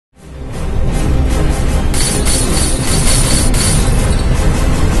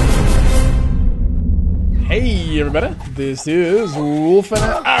everybody. This is Wolf and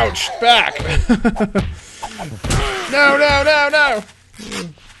ouch, back. No.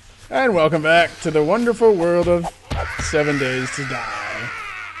 And welcome back to the wonderful world of 7 Days to Die.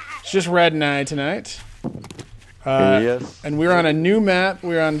 It's just Red and I tonight. Yes. And we're on a new map.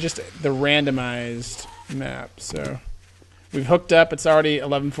 We're on just the randomized map. So we've hooked up. It's already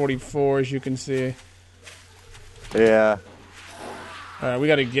 11:44, as you can see. Yeah. We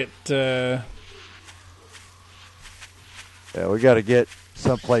got to get... Yeah, we got to get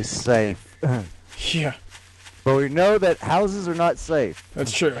someplace safe. yeah. But we know that houses are not safe.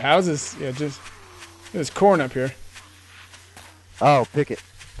 That's true. Houses, yeah, just... There's corn up here. Oh, pick it.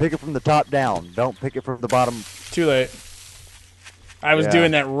 Pick it from the top down. Don't pick it from the bottom. Too late. I was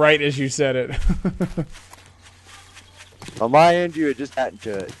doing that right as you said it. On my end, you had just gotten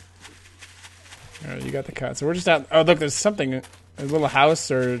to it. Alright, you got the cut. So we're just out... Oh, look, there's something... A little house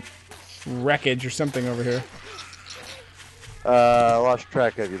or wreckage or something over here. I lost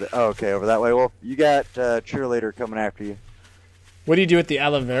track of you. Oh, okay, over that way. Well, you got cheerleader coming after you. What do you do with the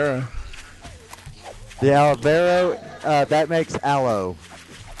aloe vera? The aloe vera, that makes aloe.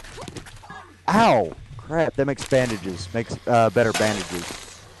 Ow! Crap, that makes bandages. Makes better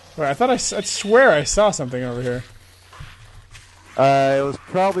bandages. Well, I thought I swear I saw something over here. It was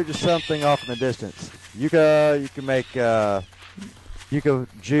probably just something off in the distance. You can make Yucca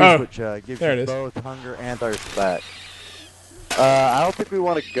juice, which gives you both hunger and thirst back. I don't think we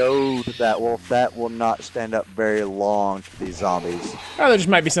want to go to that wolf. That will not stand up very long to these zombies. Oh, there just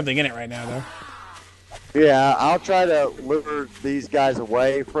might be something in it right now, though. Yeah, I'll try to lure these guys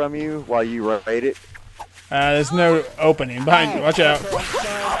away from you while you raid it. There's no opening behind you. Watch out.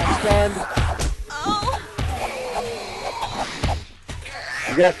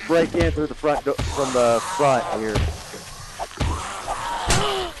 You got to break in through the front from the front here.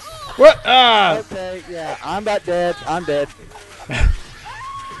 What? Ah! Okay, yeah, I'm about dead. I'm dead.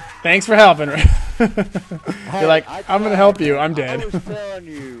 Thanks for helping. You're like, I'm going to help you. I'm dead. I was telling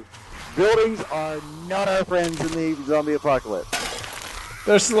you, buildings are not our friends in the zombie apocalypse.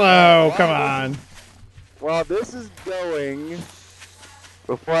 They're slow. Come on. While this is going,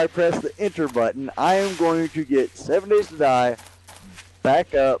 before I press the enter button, I am going to get 7 Days to Die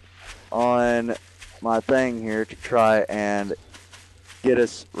back up on my thing here to try and get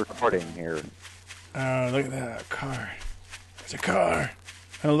us recording here. Oh, look at that car. There's a car.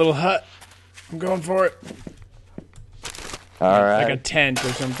 And a little hut. I'm going for it. Alright. Like a tent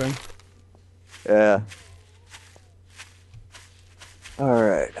or something. Yeah.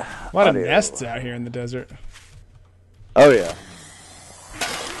 Alright. A lot of nests out here in the desert. Oh, yeah.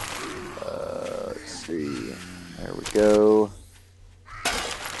 Let's see. There we go.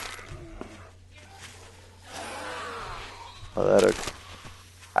 Oh, that'll...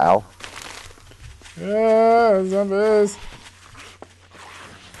 Ow. Yeah, zombies.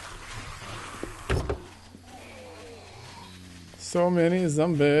 So many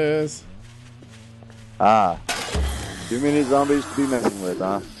zombies. Ah. Too many zombies to be messing with,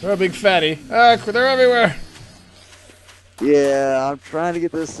 huh? They're a big fatty. Ah, they're everywhere. Yeah, I'm trying to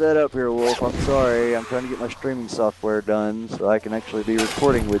get this set up here, Wolf. I'm sorry. I'm trying to get my streaming software done so I can actually be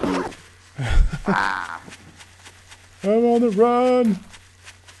recording with you. Ah. I'm on the run.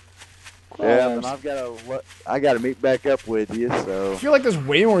 Yeah, and I gotta meet back up with you, so... I feel like there's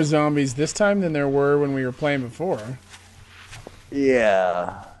way more zombies this time than there were when we were playing before.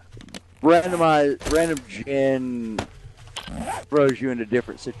 Yeah. Random gen throws you into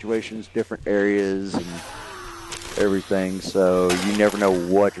different situations, different areas, and everything, so you never know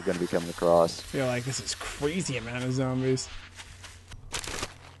what you're going to be coming across. I feel like this is crazy amount of zombies.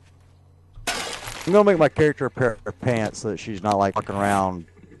 I'm going to make my character a pair of pants so that she's not like walking around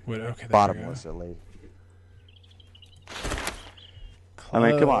bottomlessly. I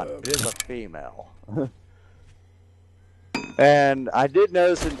mean, come on. It is a female. And I did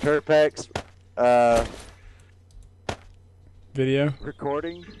notice in Turpek's video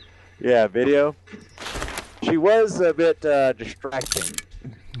recording. Yeah, video. She was a bit distracting.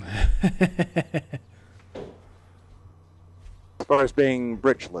 As far as being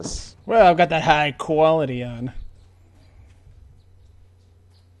britchless. Well, I've got that high quality on.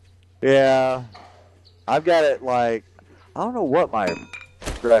 Yeah. I've got it like, I don't know what my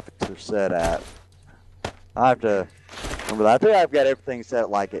graphics are set at. I have to remember that. I think I've got everything set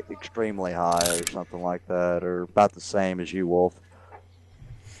like extremely high or something like that, or about the same as you, Wolf.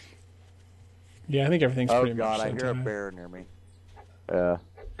 Yeah, I think everything's pretty much. Oh god, I hear a bear near me. Yeah.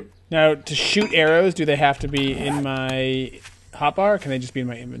 Now, to shoot arrows, do they have to be in my hotbar, or can they just be in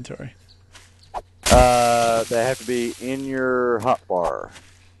my inventory? They have to be in your hotbar.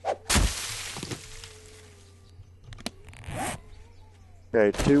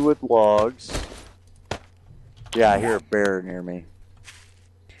 Okay, 2 with logs. Yeah, I hear a bear near me.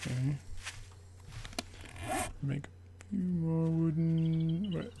 Okay. Make a few more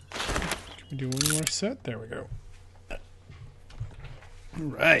wooden... What? Can we do one more set? There we go.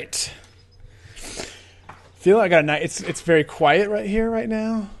 Right. Feel like I got a nice... It's very quiet right here right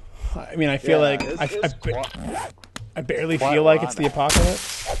now. I mean, I feel like... I barely feel like it's the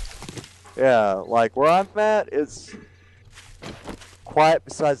apocalypse. Yeah, like where I'm at, it's quiet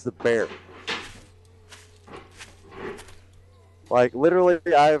besides the bear. Like literally,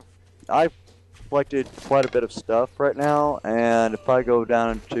 I've collected quite a bit of stuff right now, and if I go down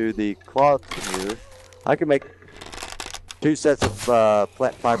into the cloth here, I can make 2 sets of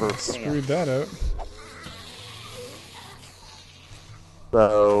plant fiber. Screwed that up.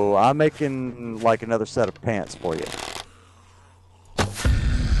 So I'm making like another set of pants for you.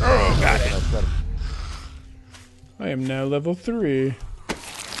 Oh, got it. I am now level 3.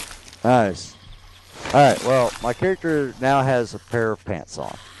 Nice. Alright, well, my character now has a pair of pants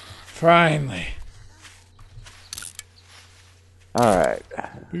on. Finally. Alright.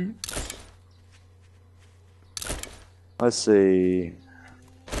 Boots. Let's see.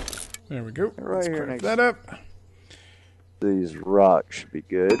 There we go. Right Let's here craft next. that up. These rocks should be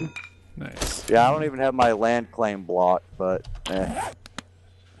good. Nice. Yeah, I don't even have my land claim block, but I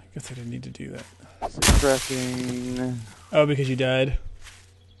guess I didn't need to do that. Crafting. Oh, because you died?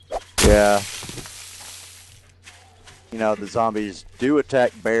 Yeah. You know, the zombies do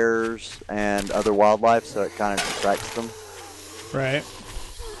attack bears and other wildlife, so it kind of distracts them. Right.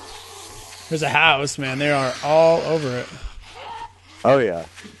 There's a house, man. They are all over it. Oh, yeah.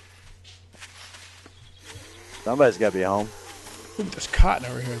 Somebody's got to be home. Ooh, there's cotton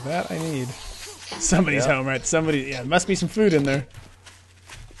over here. That I need. Somebody's home, right? Somebody, yeah, there must be some food in there.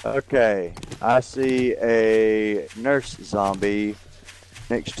 Okay. I see a nurse zombie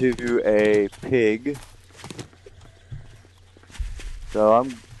next to a pig. So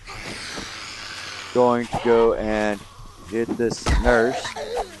I'm going to go and get this nurse.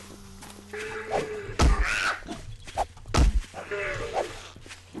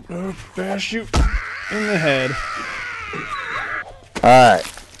 Oh, bear shoot in the head. Alright.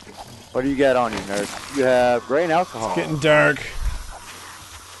 What do you got on you, nurse? You have grain alcohol. It's getting dark.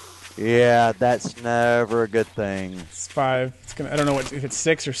 Yeah, that's never a good thing. It's 5. It's gonna. I don't know what if it's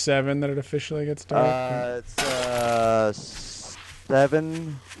 6 or 7 that it officially gets dark. It's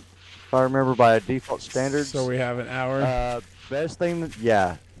 7, if I remember by default standards. So we have an hour. Best thing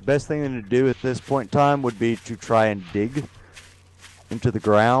to do at this point in time would be to try and dig into the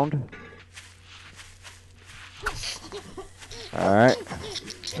ground. All right.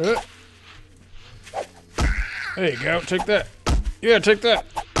 There you go. Take that. Yeah, take that.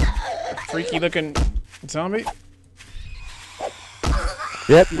 Freaky looking zombie.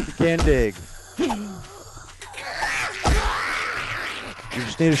 Yep, you can dig. You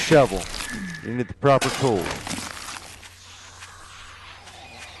just need a shovel. You need the proper tool.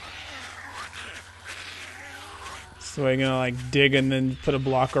 So you're gonna like dig and then put a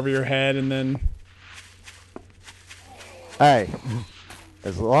block over your head and then. Hey,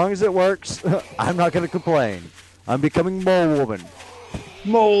 as long as it works, I'm not gonna complain. I'm becoming mole woman.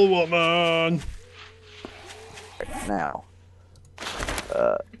 Mole woman. Right now.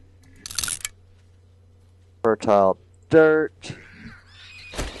 Fertile dirt.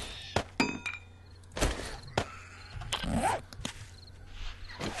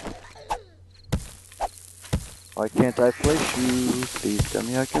 Why can't I place you? Please tell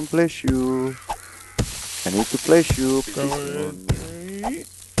me I can place you. I need to place you. Go in 3.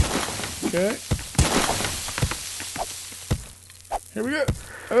 Okay. Here we go.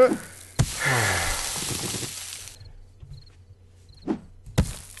 I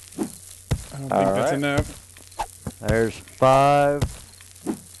don't think that's enough. There's 5.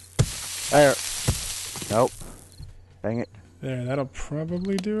 There. Nope. Dang it. There, that'll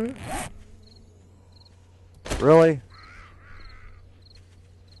probably do it. Really?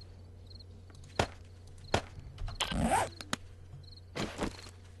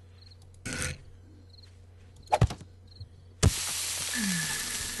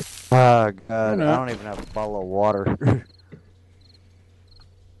 Oh, God. I don't even have a bottle of water.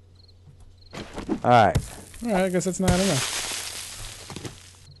 Alright. Alright, I guess that's not enough.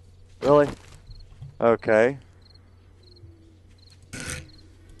 Really? Okay.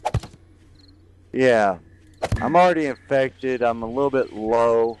 Yeah. I'm already infected. I'm a little bit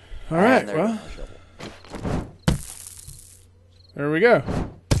low. Alright, well. There we go.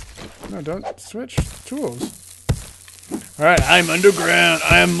 No, don't switch tools. Alright, I'm underground.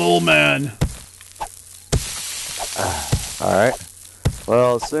 I am Mole Man. Alright.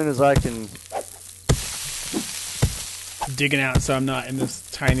 Well, as soon as I can... Digging out so I'm not in this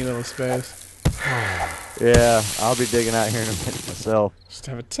tiny little space. Yeah, I'll be digging out here in a minute myself. Just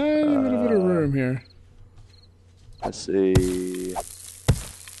have a tiny little bit of room here. Let's see...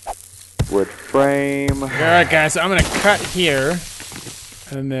 Wood frame. Alright guys, so I'm going to cut here.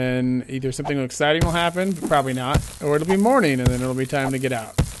 And then either something exciting will happen, but probably not. Or it'll be morning and then it'll be time to get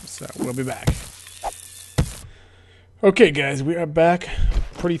out. So we'll be back. Okay guys, we are back.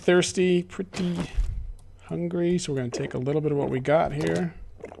 Pretty thirsty, pretty hungry. So we're going to take a little bit of what we got here.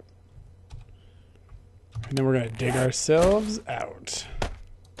 And then we're going to dig ourselves out.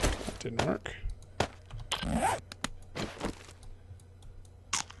 That didn't work.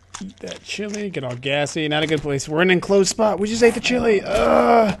 Eat that chili, get all gassy, not a good place. We're in an enclosed spot. We just ate the chili.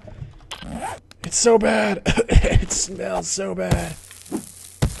 It's so bad. It smells so bad.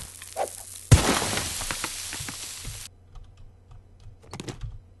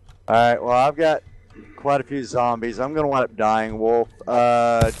 Alright, well, I've got quite a few zombies. I'm going to wind up dying, Wolf.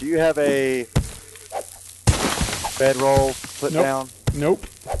 Do you have a bedroll put down? Nope.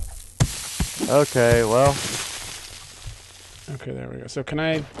 Okay, well... Okay, there we go. So can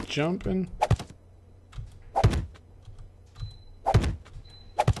I jump in?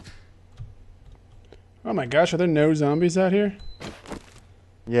 Oh my gosh, are there no zombies out here?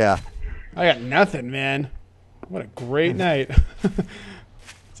 Yeah. I got nothing, man. What a great night.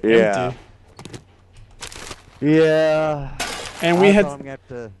 It's yeah. empty. Yeah. And we had...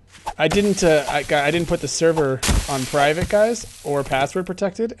 I didn't put the server on private, guys, or password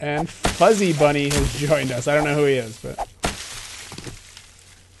protected, and Fuzzy Bunny has joined us. I don't know who he is, but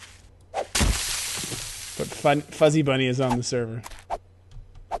Fuzzy Bunny is on the server.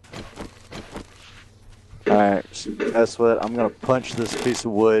 Alright, so that's what I'm gonna punch this piece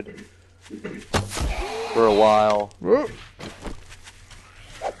of wood for a while. Whoa.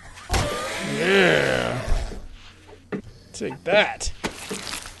 Yeah. Take that.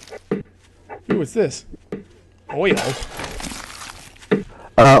 Ooh, what's this? Oil.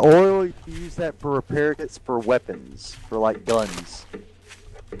 Oil, you can use that for repair kits for weapons, for like guns.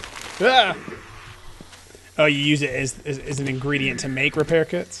 Ah! Oh, you use it as an ingredient to make repair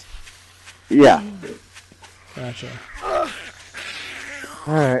kits? Yeah. Gotcha.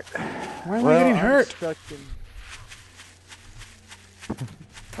 Alright. Why am I getting hurt? As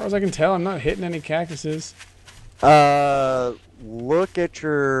far as I can tell, I'm not hitting any cactuses. Look at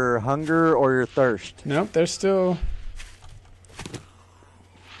your hunger or your thirst. Nope, there's still...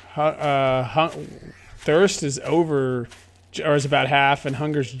 thirst is over, or is about half, and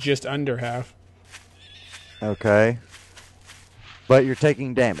hunger's just under half. Okay. But you're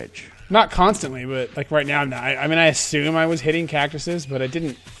taking damage. Not constantly, but like right now I'm not. I mean, I assume I was hitting cactuses, but it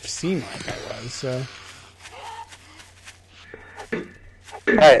didn't seem like I was, so...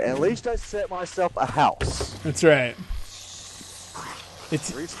 Hey, at least I set myself a house. That's right.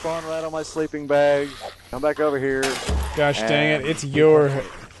 It's respawn right on my sleeping bag. Come back over here. Gosh dang it! It's your.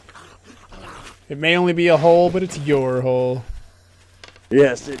 It may only be a hole, but it's your hole.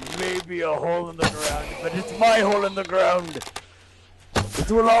 Yes, it may be a hole in the ground, but it's my hole in the ground.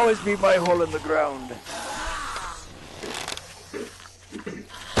 It will always be my hole in the ground.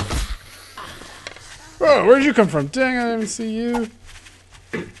 Whoa! Where'd you come from? Dang! I didn't see you.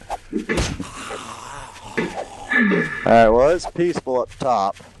 Alright, well, it's peaceful up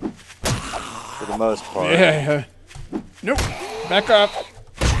top. For the most part. Yeah. Nope. Back up.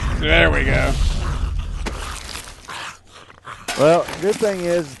 There we go. Well, good thing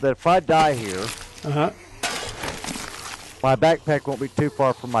is that if I die here, my backpack won't be too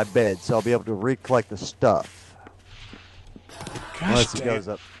far from my bed, so I'll be able to recollect the stuff. Gosh, unless it goes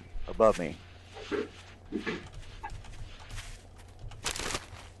up above me.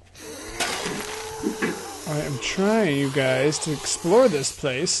 I am trying, you guys, to explore this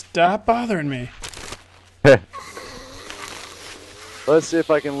place. Stop bothering me. Let's see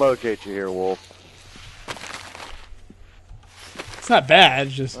if I can locate you here, Wolf. It's not bad,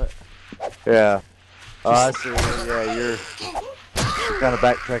 just... Yeah. Oh, I see. Yeah, you're kind of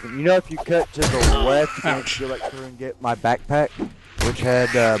backtracking. You know, if you cut to the left, you can go back through and get my backpack, which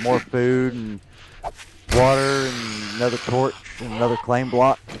had more food and water and another torch and another claim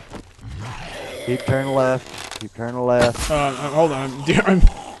block. Keep turning left. Keep turning left. Hold on. Yeah.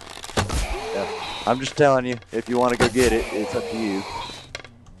 I'm just telling you, if you want to go get it, it's up to you.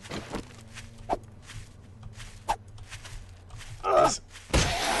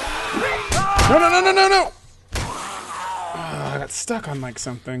 No! I got stuck on like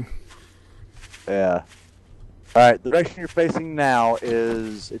something. Yeah. Alright, the direction you're facing now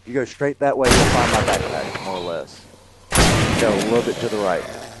is, if you go straight that way, you'll find my backpack, more or less. Go a little bit to the right.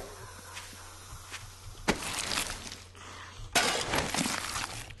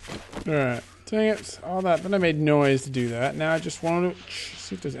 Alright. Dang it. All that. But I made noise to do that. Now I just want to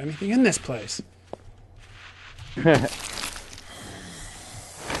see if there's anything in this place.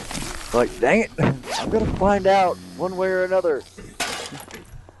 Like, dang it. I'm going to find out one way or another.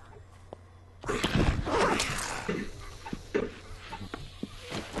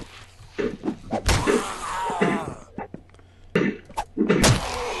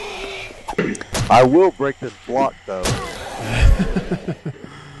 I will break this block, though.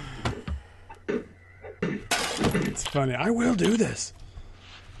 It's funny. I will do this.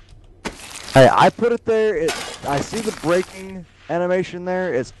 Hey, I put it there. I see the breaking animation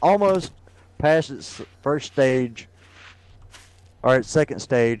there. It's almost past its first stage, or its second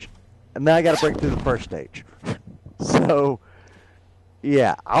stage, and then I got to break through the first stage. So,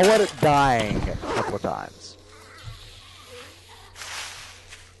 yeah, I want it dying a couple of times.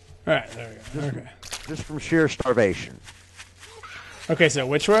 All right, there we go. Okay. Just from sheer starvation. Okay, so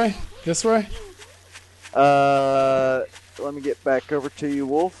which way? This way? Let me get back over to you,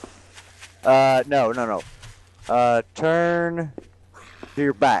 Wolf. No. Turn to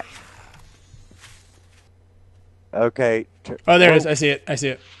your back. Okay. Oh, there it is. I see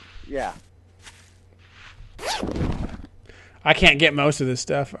it. Yeah. I can't get most of this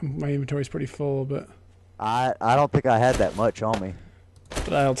stuff. My inventory's pretty full, but I don't think I had that much on me.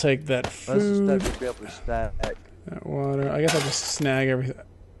 But I'll take that food. Most of the stuff you'll be able to stack. That water. I guess I'll just snag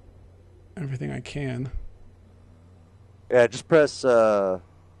everything I can. Yeah, just press R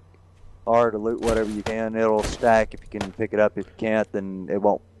to loot whatever you can. It'll stack if you can pick it up. If you can't, then it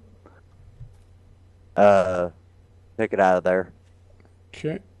won't pick it out of there.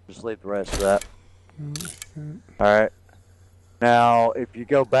 Okay. Just leave the rest of that. Alright. Now, if you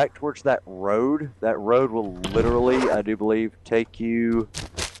go back towards that road will literally, I do believe, take you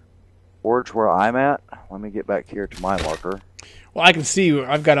towards where I'm at. Let me get back here to my marker. Well, I can see what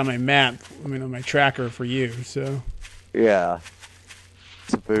I've got on my map, on my tracker for you, so. Yeah.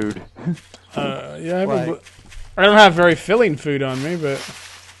 Some food. Yeah, I don't have very filling food on me, but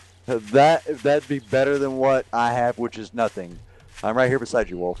that'd be better than what I have, which is nothing. I'm right here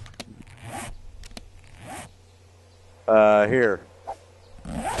beside you, Wolf. Here.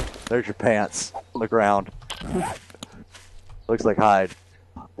 There's your pants on the ground. Looks like hide.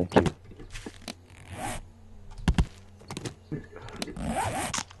 Oh, thank you.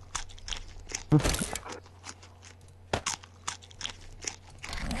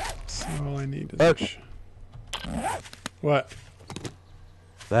 So all I need is okay. What?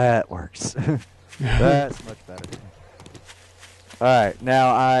 That works. That's much better. Alright,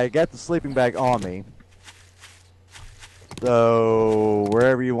 now I got the sleeping bag on me. So,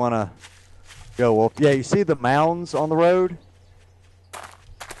 wherever you want to go, Wolf. Yeah, you see the mounds on the road?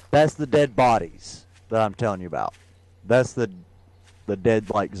 That's the dead bodies that I'm telling you about. That's the dead,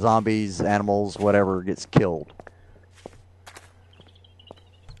 like, zombies, animals, whatever gets killed.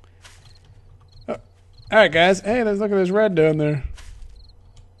 Alright, guys. Hey, let's look at this red down there.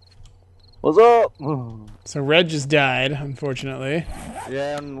 What's up? So Red just died, unfortunately.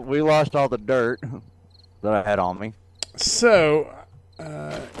 Yeah, and we lost all the dirt that I had on me. So,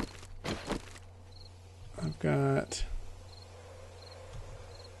 I've got...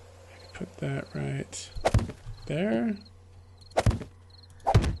 I can put that right there.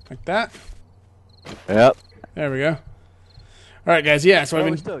 Like that. Yep. There we go. Alright, guys, yeah, so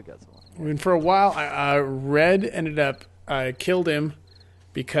we still got some. For a while, Red ended up... I killed him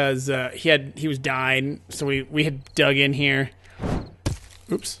because he was dying, so we had dug in here.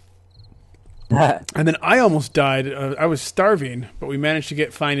 Oops. And then I almost died. I was starving, but we managed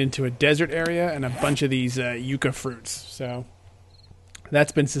to find into a desert area and a bunch of these yucca fruits. So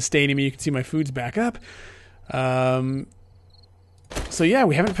that's been sustaining me. You can see my food's back up. So yeah,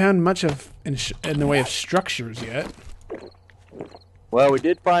 we haven't found much of in the way of structures yet. Well, we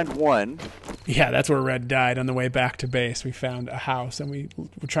did find one. Yeah, that's where Red died on the way back to base. We found a house, and we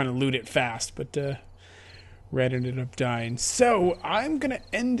were trying to loot it fast, but Red ended up dying. So I'm going to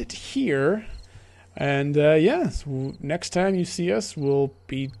end it here. And yeah, so next time you see us, we'll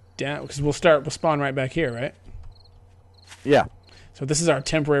be down, because we'll spawn right back here, right? Yeah. So this is our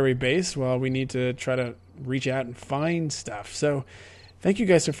temporary base while we need to try to reach out and find stuff. So thank you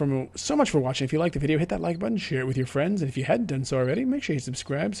guys so much for watching. If you liked the video, hit that like button, share it with your friends. And if you hadn't done so already, make sure you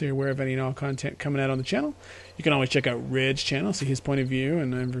subscribe so you're aware of any and all content coming out on the channel. You can always check out Red's channel, see his point of view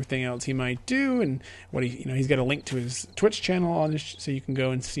and everything else he might do. And what he's got a link to his Twitch channel on this, so you can go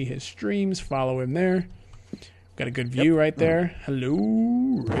and see his streams, follow him there. Got a good view right there.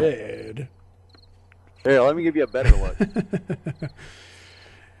 Hello, Red. Here, let me give you a better look.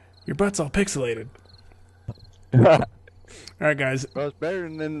 Your butt's all pixelated. All right, guys. Well, it's better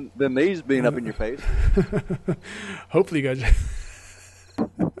than these being up in your face. Hopefully, you guys.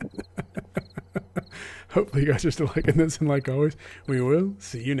 Hopefully, you guys are still liking this, and like always, we will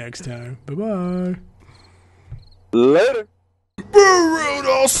see you next time. Bye-bye. Later.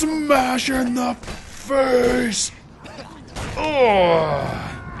 Brutal smash in the face. Oh.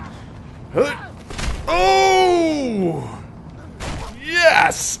 Oh.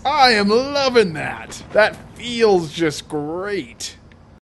 Yes, I am loving that. That feels just great.